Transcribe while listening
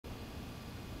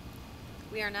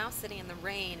We are now sitting in the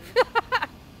rain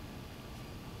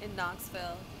in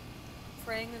Knoxville,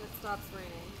 praying that it stops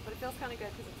raining. But it feels kind of good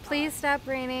because it's Please hot. stop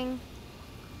raining.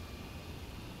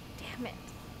 Damn it.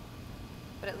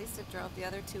 But at least it drove the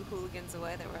other two hooligans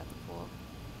away that were at the pool.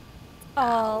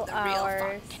 All the real fun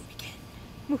hours. can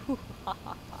begin.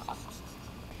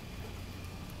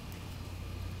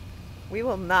 We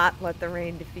will not let the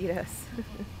rain defeat us.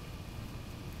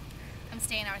 I'm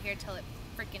staying out here till it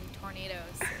freaking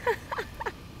tornadoes.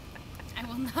 I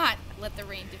will not let the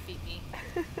rain defeat me.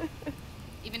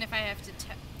 Even if I have to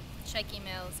check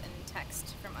emails and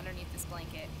text from underneath this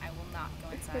blanket, I will not go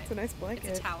inside. That's a nice blanket.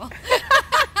 It's a towel.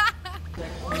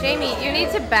 Jamie, you need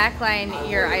to backline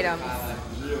your items.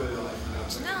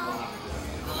 No.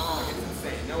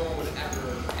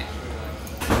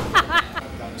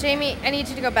 Jamie, I need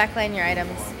you to go backline your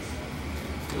items.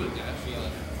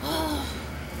 Oh,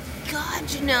 God,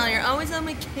 Janelle, you're always on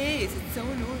my case. It's so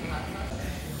annoying.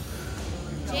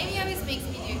 Jamie always makes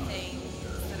me do things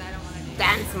that I don't want to do.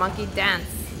 Dance, monkey, dance.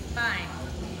 Fine.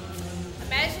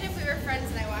 Imagine if we were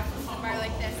friends and I walked into a bar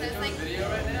like this. I was like,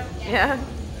 Yeah.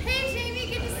 hey Jamie,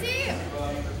 good to see you.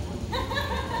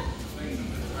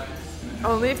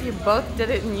 Only if you both did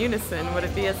it in unison would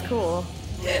it be as cool.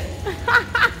 Hey!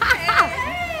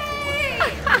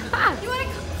 You want to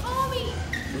call me?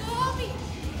 Call me.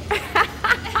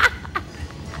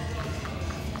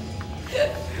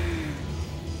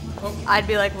 I'd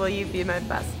be like, will you be my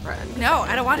best friend? No,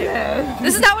 I don't want to.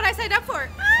 This is not what I signed up for.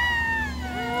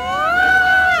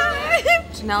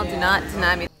 Janelle, do not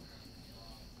deny me.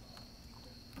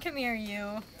 Come here,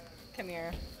 you. Come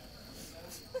here.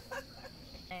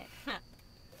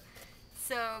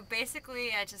 So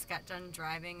basically, I just got done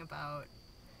driving about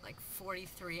like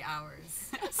 43 hours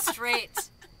straight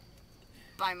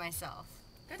by myself.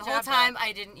 The whole time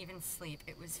I didn't even sleep.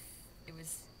 It was.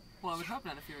 Well, I would hope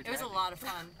not if you were It was a lot of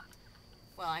fun.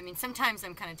 Well, I mean, sometimes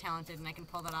I'm kind of talented and I can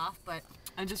pull that off, but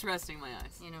I'm just resting my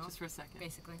eyes, you know, just for a second.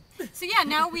 basically. So yeah,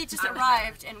 now we just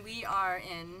arrived and we are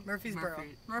in Murfreesboro.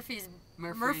 Murphy's.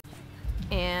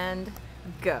 And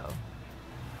go.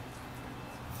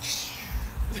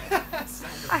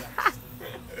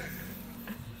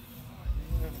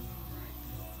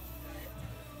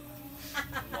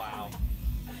 Wow.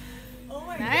 Oh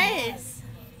my Nice.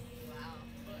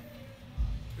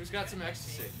 Who's got some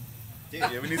ecstasy?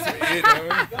 Yeah, we need some it, don't we?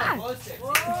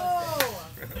 Whoa!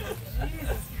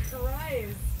 Jesus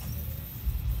Christ.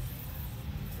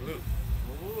 Ooh.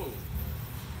 Ooh.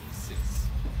 Jesus.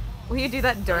 Will you do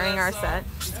that during our set?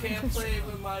 You can't play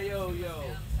with my yo-yo.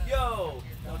 Yo!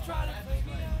 Don't try to play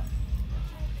me out.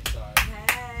 Sorry.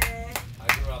 Hey.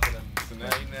 I grew up in a... So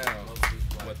now you know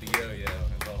what the yo-yo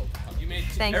is all about. You made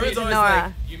Thank you, Everyone's always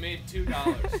Nora. You made $2.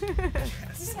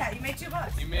 Yeah, you made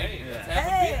 $2. You made Yeah.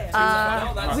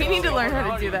 half a beer. We need to learn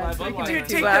how to do that so we can do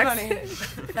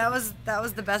 $2. That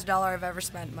was the best dollar I've ever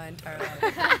spent in my entire life.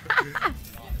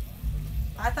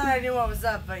 I thought I knew what was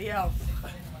up, but yo.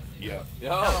 Yo.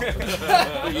 Yo.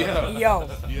 Yo. Yo.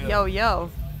 Yo, yo.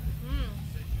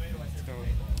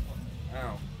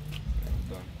 Ow.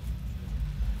 Done.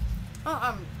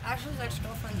 Oh, Ashley's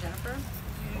ex-girlfriend Jennifer.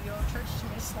 You go to church, she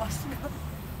made a swastika.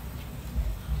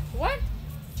 What?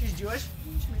 She's Jewish. She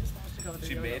made a swastika with her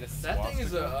She yo-yo. made a That thing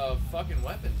is a fucking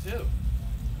weapon, too.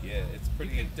 Yeah, it's You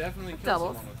pretty. can definitely kill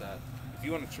Doubles. someone with that. If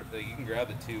you want to, you can grab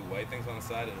the two white things on the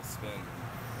side. It'll spin in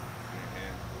your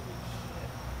hand.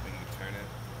 Then you turn it.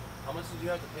 How much did you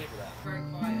have to pay for that? Very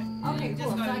quiet. Okay,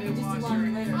 cool. So I can just do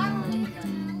laundry later.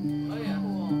 Oh, yeah.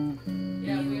 Cool.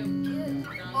 Yeah, we have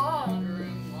laundry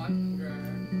room, wash and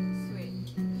dryer. Sweet.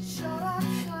 Shut up,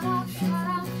 shut up, shut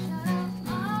up, shut up.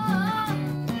 Oh.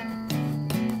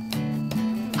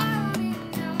 I don't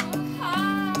even know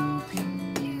how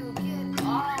you get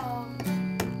off.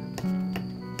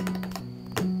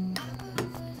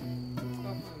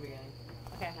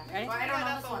 Okay, ready? Well, I don't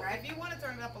know this one, right? If you want to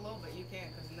turn it up a little bit, you can,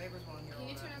 because the neighbors want to hear. Can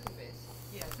you turn up the bass?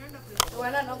 Yeah, turn it up a Do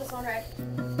I not know this one right?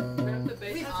 Turn up the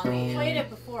bass. We've on the end. played it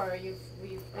before.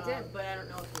 We've I did, but I don't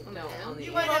know if you No, on the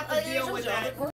You might have to deal with that.